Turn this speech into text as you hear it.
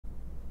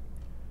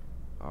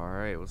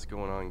Alright, what's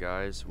going on,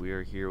 guys? We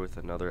are here with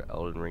another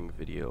Elden Ring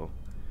video.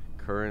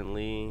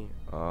 Currently,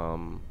 let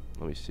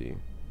me see.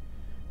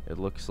 It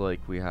looks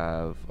like we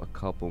have a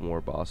couple more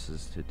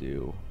bosses to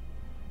do.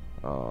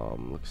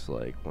 Looks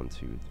like 1, 2,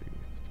 3,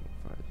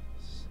 4, 5,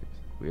 6.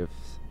 We have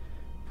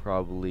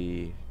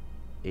probably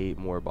 8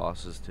 more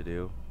bosses to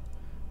do.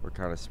 We're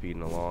kind of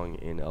speeding along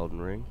in Elden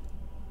Ring.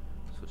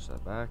 Switch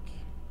that back.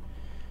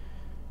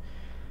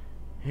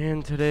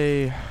 And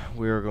today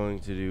we are going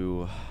to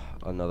do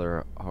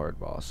another hard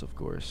boss, of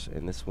course,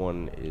 and this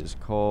one is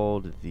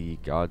called the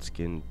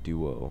Godskin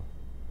Duo.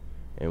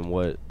 And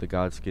what the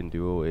Godskin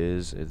Duo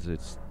is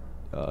it's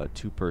a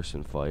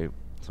two-person fight,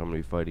 so I'm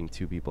gonna be fighting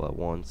 2 people at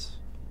once.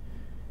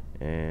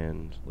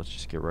 And let's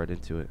just get right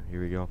into it.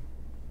 Here we go.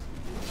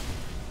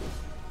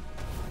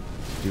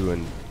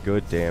 Doing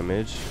good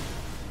damage,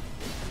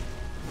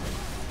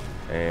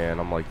 and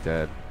I'm like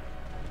dead.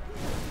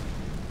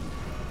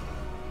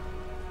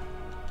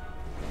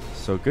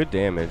 So good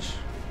damage.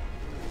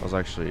 That was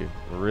actually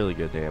really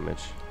good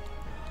damage.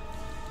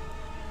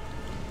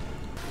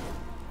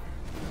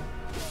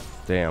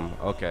 Damn,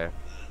 okay.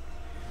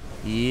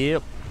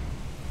 Yep.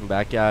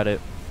 Back at it.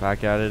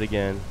 Back at it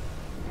again.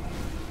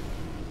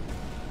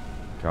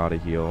 Gotta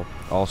heal.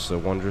 Also,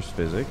 Wondrous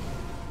Physic.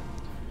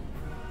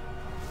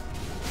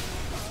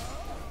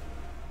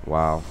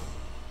 Wow.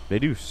 They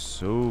do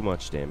so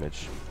much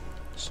damage.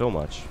 So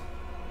much.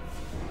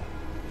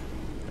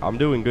 I'm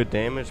doing good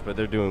damage, but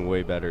they're doing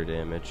way better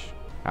damage.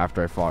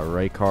 After I fought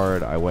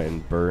Rykard, I went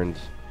and burned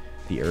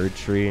the Erd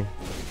Tree,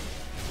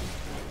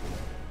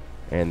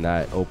 and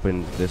that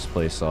opened this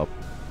place up.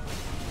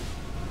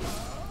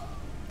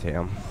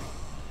 Damn.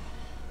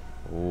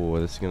 Oh,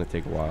 this is gonna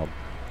take a while.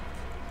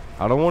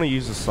 I don't want to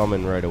use the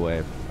summon right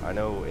away. I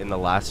know in the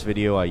last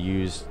video I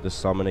used the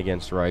summon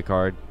against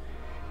Rykard,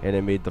 and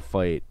it made the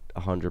fight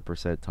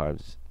 100%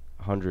 times,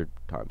 100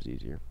 times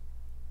easier.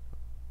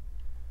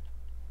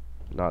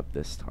 Not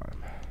this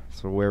time.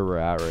 So where we're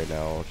at right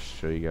now, I'll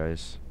show you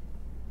guys.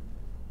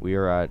 We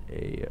are at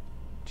a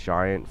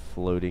giant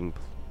floating,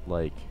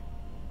 like,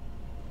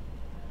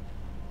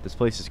 this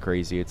place is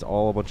crazy. It's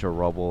all a bunch of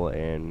rubble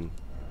and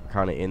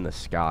kind of in the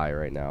sky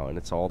right now, and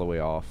it's all the way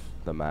off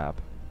the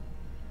map.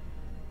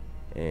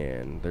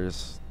 And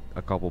there's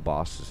a couple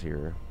bosses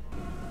here.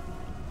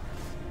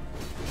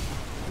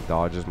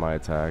 Dodges my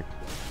attack.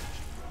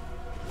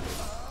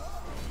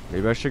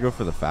 Maybe I should go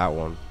for the fat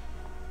one.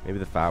 Maybe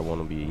the fat one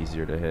will be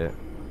easier to hit.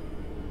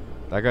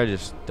 That guy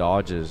just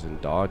dodges and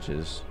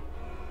dodges.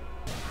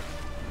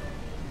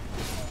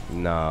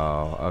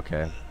 No,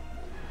 okay.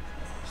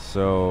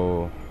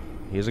 So,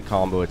 he has a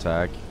combo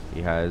attack.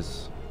 He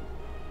has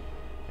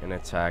an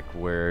attack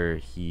where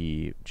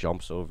he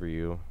jumps over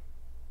you.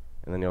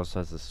 And then he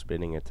also has a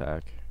spinning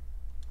attack.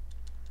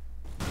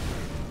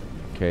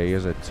 Okay, he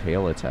has a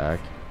tail attack.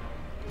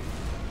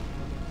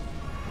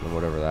 And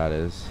whatever that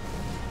is.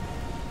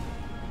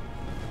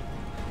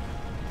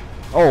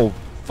 Oh,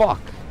 fuck!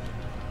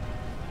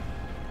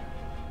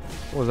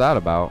 What was that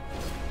about?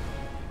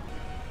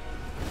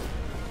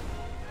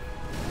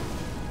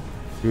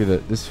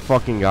 Dude, this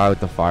fucking guy with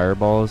the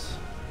fireballs.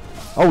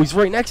 Oh, he's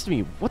right next to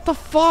me. What the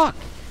fuck?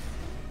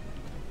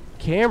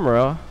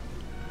 Camera?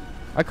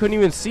 I couldn't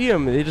even see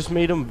him. They just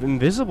made him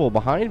invisible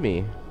behind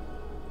me.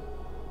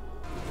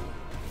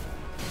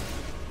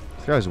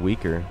 This guy's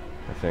weaker,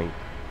 I think.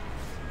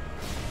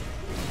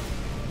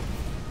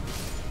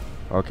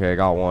 Okay, I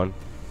got one.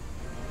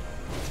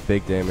 It's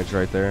big damage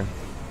right there.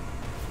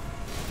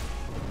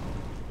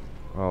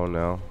 Oh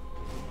no.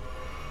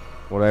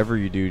 Whatever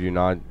you do, do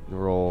not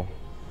roll.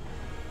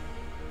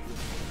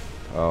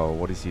 Oh,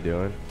 what is he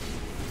doing?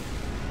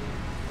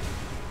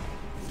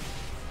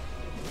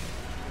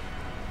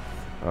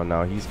 Oh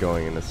no, he's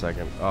going in a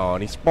second. Oh,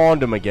 and he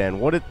spawned him again.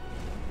 What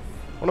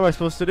am I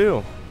supposed to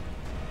do?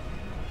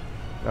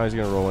 Now he's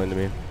gonna roll into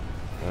me.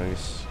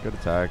 Nice. Good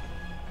attack.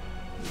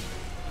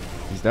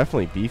 He's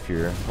definitely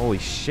beefier. Holy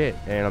shit.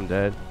 And I'm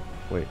dead.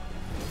 Wait.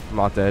 I'm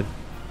not dead.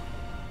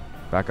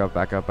 Back up,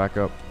 back up, back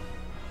up.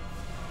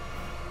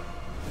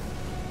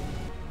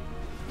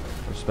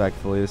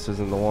 Respectfully, this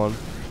isn't the one.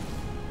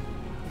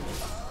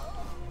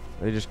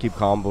 They just keep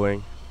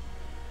comboing.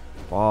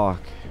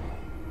 Fuck.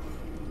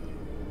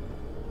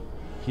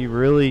 He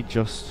really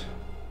just...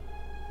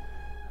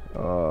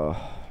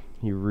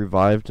 he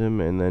revived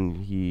him, and then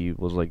he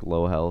was like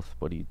low health,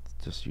 but he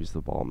just used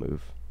the ball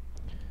move.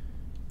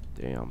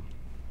 Damn.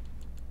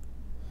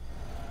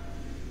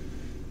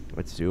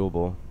 It's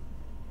doable.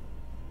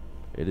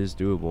 It is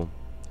doable.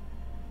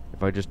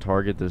 If I just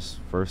target this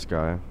first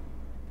guy.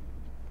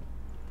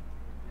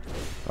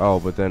 Oh,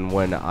 but then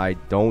when I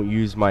don't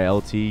use my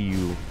LT,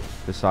 you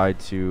decide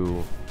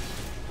to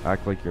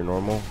act like you're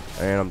normal,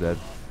 and I'm dead.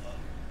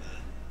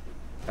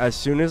 As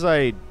soon as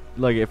I,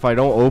 like, if I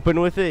don't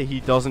open with it, he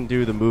doesn't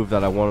do the move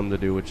that I want him to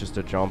do, which is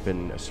to jump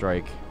and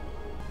strike.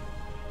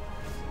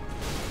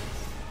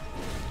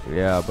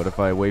 Yeah, but if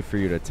I wait for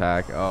you to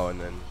attack, oh, and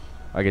then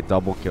I get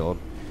double killed.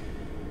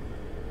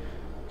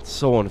 It's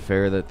so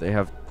unfair that they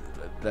have,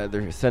 that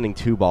they're sending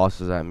 2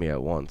 bosses at me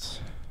at once.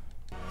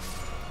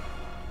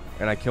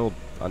 And I killed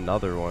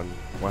another one.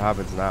 What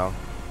happens now?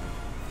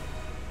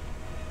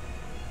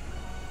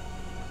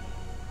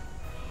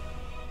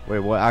 Wait,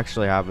 what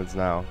actually happens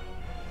now?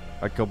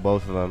 I killed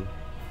both of them.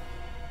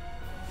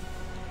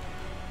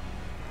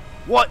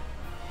 What?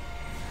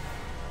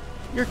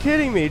 You're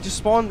kidding me. It just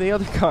spawned the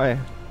other guy.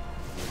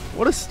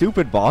 What a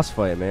stupid boss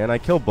fight, man. I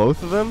killed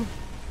both of them.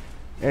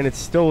 And it's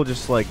still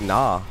just like,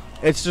 nah.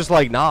 It's just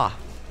like, nah.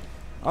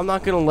 I'm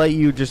not gonna let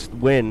you just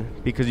win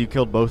because you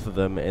killed both of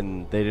them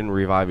and they didn't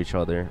revive each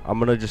other. I'm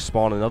gonna just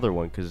spawn another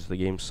one because the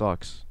game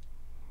sucks.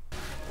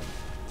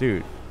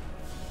 Dude.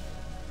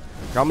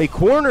 Got me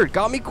cornered!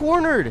 Got me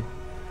cornered!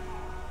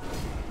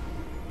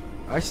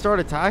 I start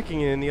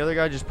attacking and the other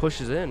guy just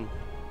pushes in.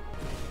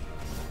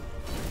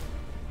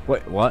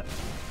 Wait, what?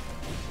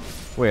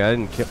 Wait,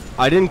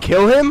 I didn't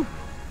kill him?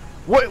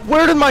 What?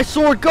 Where did my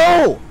sword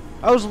go?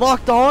 I was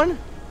locked on?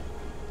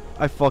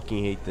 I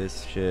fucking hate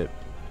this shit.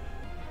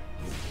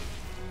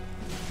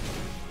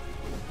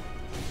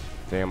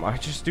 Damn, I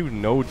just do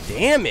no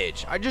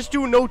damage. I just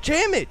do no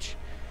damage.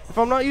 If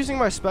I'm not using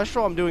my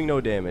special, I'm doing no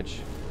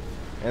damage.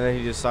 And then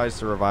he decides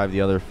to revive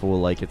the other fool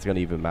like it's gonna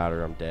even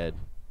matter. I'm dead.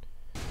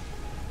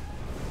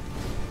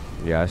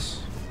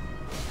 Yes.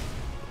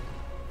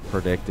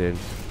 Predicted.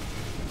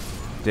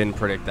 Didn't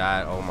predict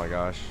that. Oh my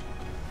gosh.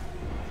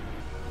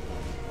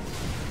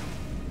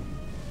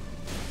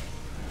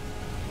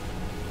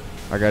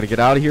 I gotta get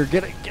out of here.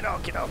 Get out,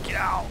 get out, get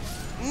out.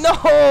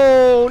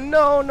 No!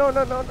 No, no,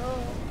 no, no,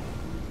 no.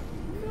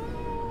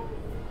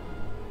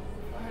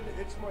 I had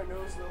to itch my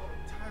nose the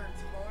entire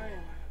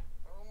time.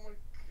 Oh my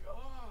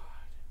god.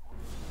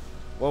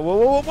 Whoa, whoa,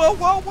 whoa, whoa,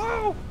 whoa,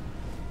 whoa!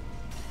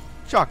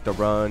 Shock the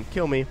run.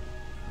 Kill me.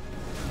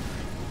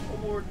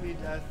 Award me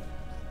death.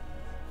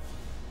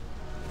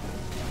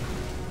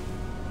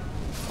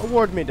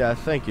 Award me death.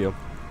 Thank you.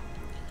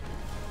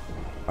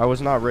 I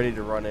was not ready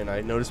to run in.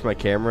 I noticed my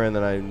camera and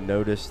then I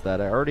noticed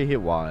that I already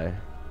hit Y.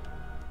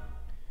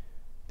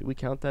 Did we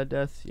count that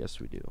death? Yes,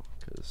 we do.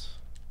 Because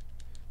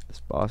this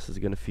boss is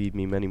going to feed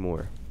me many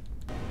more.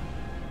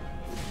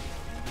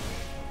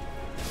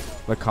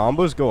 The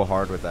combos go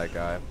hard with that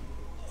guy.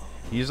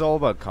 He's all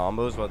about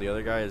combos while the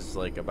other guy is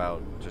like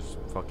about just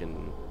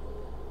fucking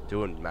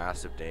doing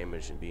massive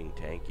damage and being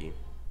tanky.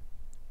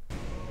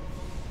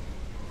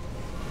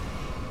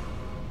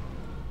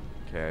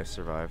 Okay, I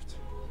survived.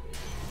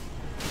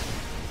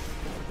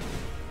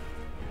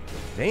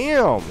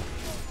 Damn!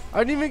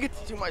 I didn't even get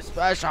to do my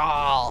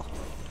special!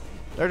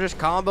 They're just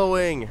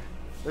comboing!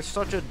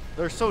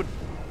 They're so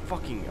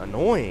fucking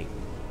annoying!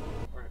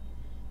 I'm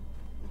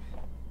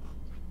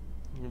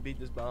gonna beat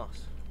this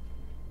boss.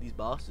 These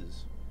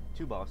bosses.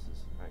 2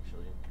 bosses,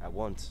 actually, at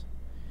once.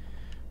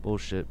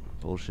 Bullshit.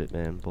 Bullshit,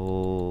 man.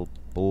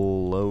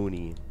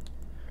 Baloney.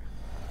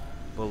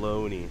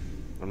 Baloney.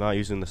 I'm not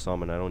using the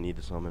summon. I don't need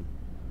the summon.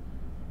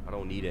 I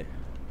don't need it.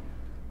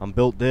 I'm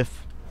built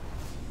diff.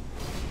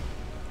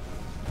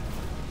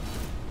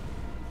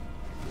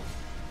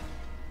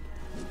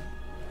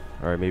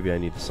 Alright, maybe I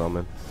need to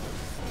summon.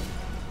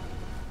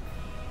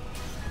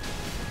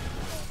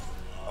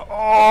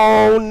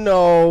 Oh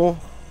no!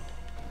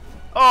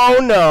 Oh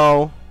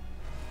no!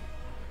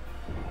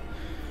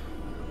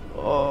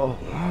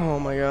 Oh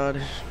my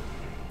god.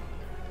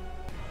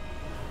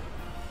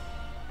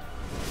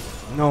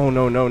 No,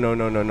 no, no, no,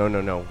 no, no, no,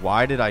 no, no.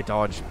 Why did I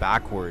dodge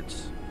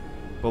backwards?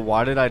 But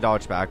why did I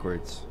dodge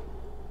backwards?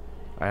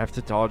 I have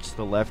to dodge to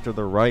the left or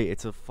the right.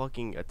 It's a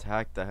fucking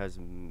attack that has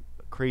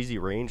crazy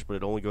range, but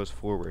it only goes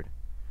forward.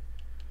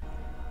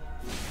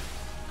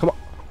 Come on.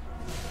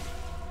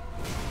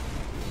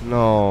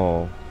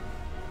 No.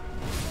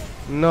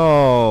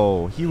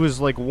 No. He was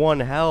like 1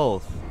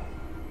 health.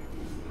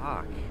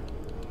 Fuck.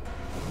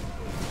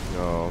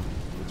 No.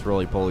 It's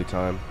roly-poly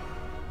time.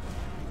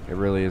 It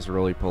really is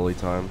roly-poly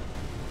time.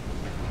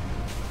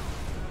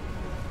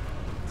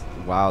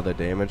 Wow, the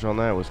damage on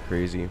that was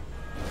crazy.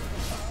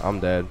 I'm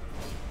dead.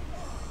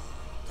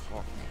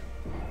 Fuck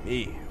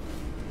me.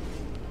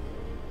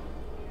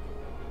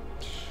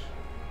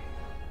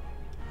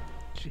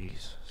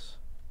 Jesus.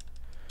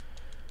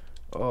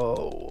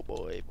 Oh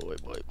boy, boy,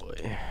 boy,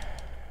 boy.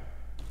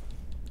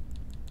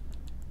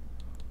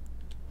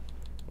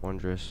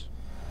 Wondrous.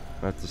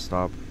 I have to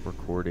stop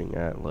recording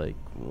at like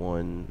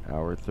 1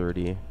 hour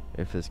 30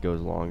 if this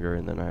goes longer,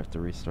 and then I have to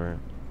restart.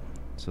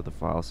 So the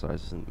file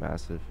size isn't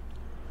massive.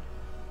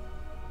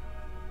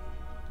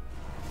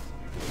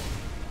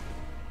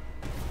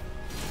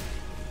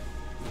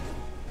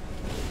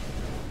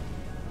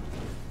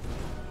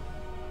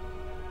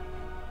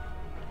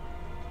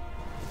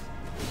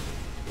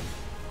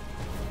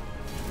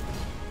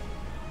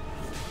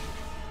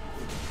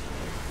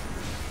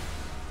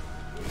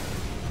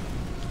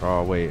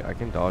 Oh wait, I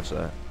can dodge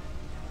that.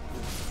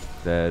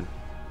 Dead.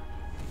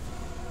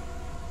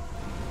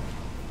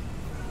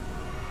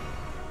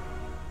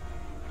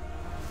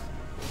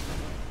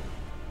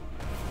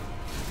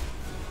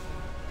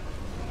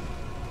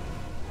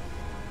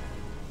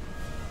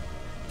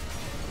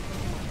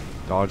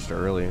 Dodged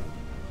early.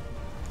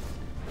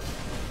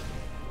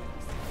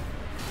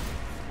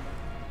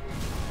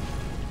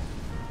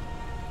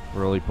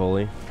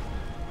 Roly-poly.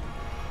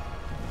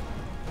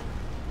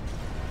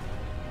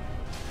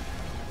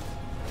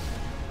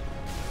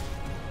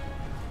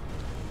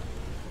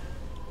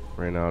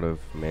 Ran out of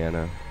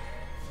mana.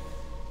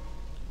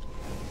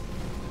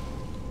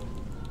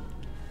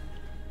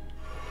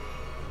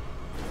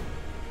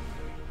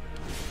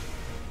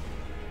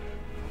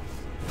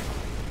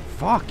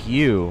 Fuck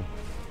you.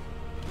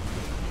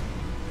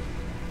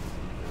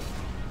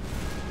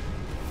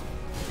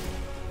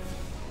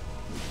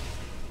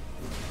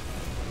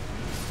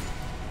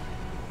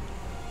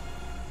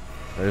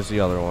 There's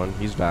the other one.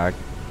 He's back.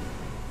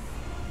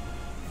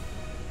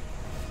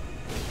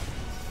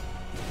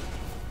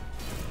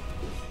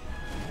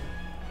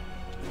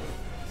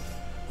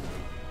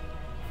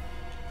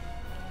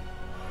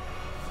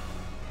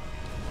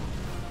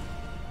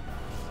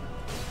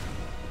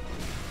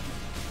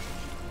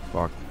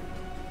 Fuck.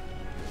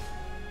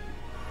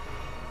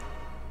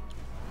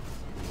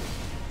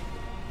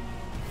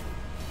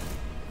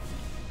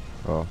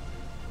 Oh.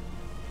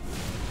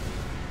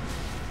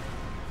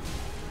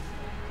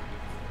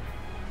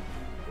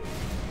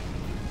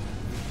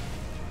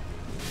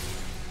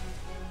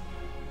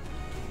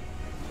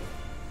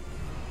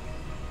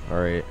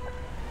 Alright.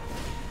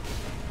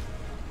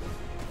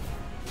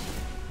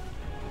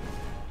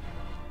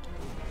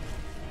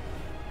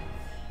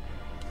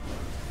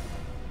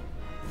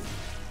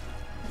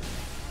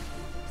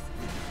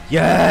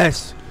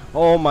 Yes!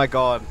 Oh my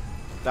god.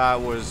 That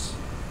was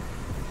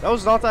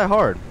not that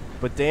hard.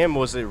 But damn,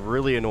 was it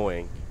really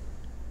annoying.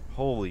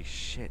 Holy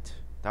shit.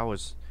 That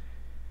was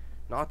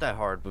not that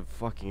hard, but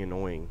fucking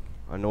annoying.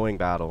 Annoying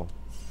battle.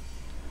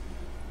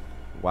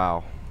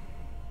 Wow.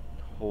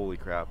 Holy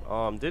crap.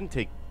 Didn't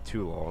take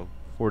too long.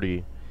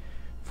 40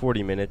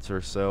 minutes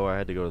or so. I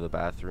had to go to the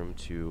bathroom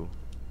to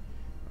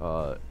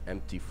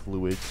empty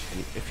fluids,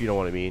 if you know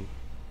what I mean.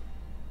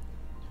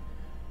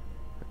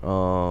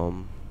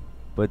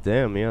 But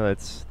damn, yeah,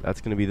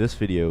 that's gonna be this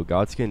video.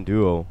 Godskin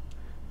duo.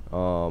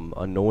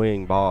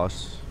 Annoying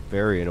boss.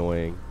 Very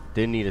annoying.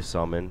 Didn't need a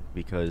summon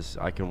because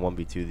I can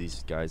 1v2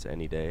 these guys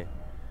any day.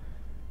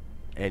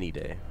 Any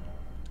day.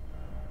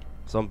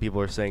 Some people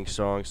are saying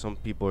strong, some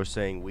people are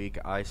saying weak.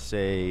 I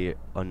say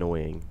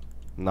annoying.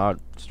 Not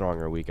strong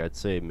or weak. I'd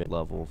say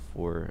mid-level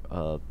for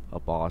a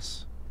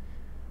boss.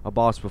 A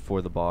boss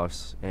before the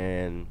boss.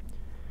 And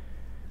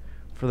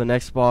for the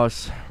next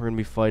boss, we're going to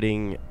be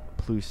fighting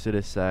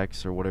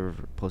Plucitisax or whatever.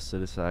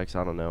 Plucitisax,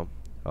 I don't know.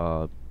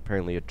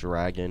 Apparently a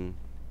dragon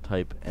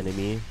type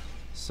enemy.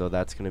 So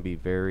that's going to be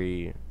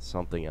very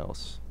something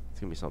else.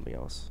 It's going to be something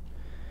else.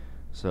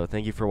 So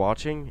thank you for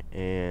watching,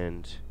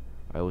 and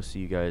I will see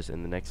you guys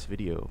in the next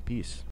video. Peace.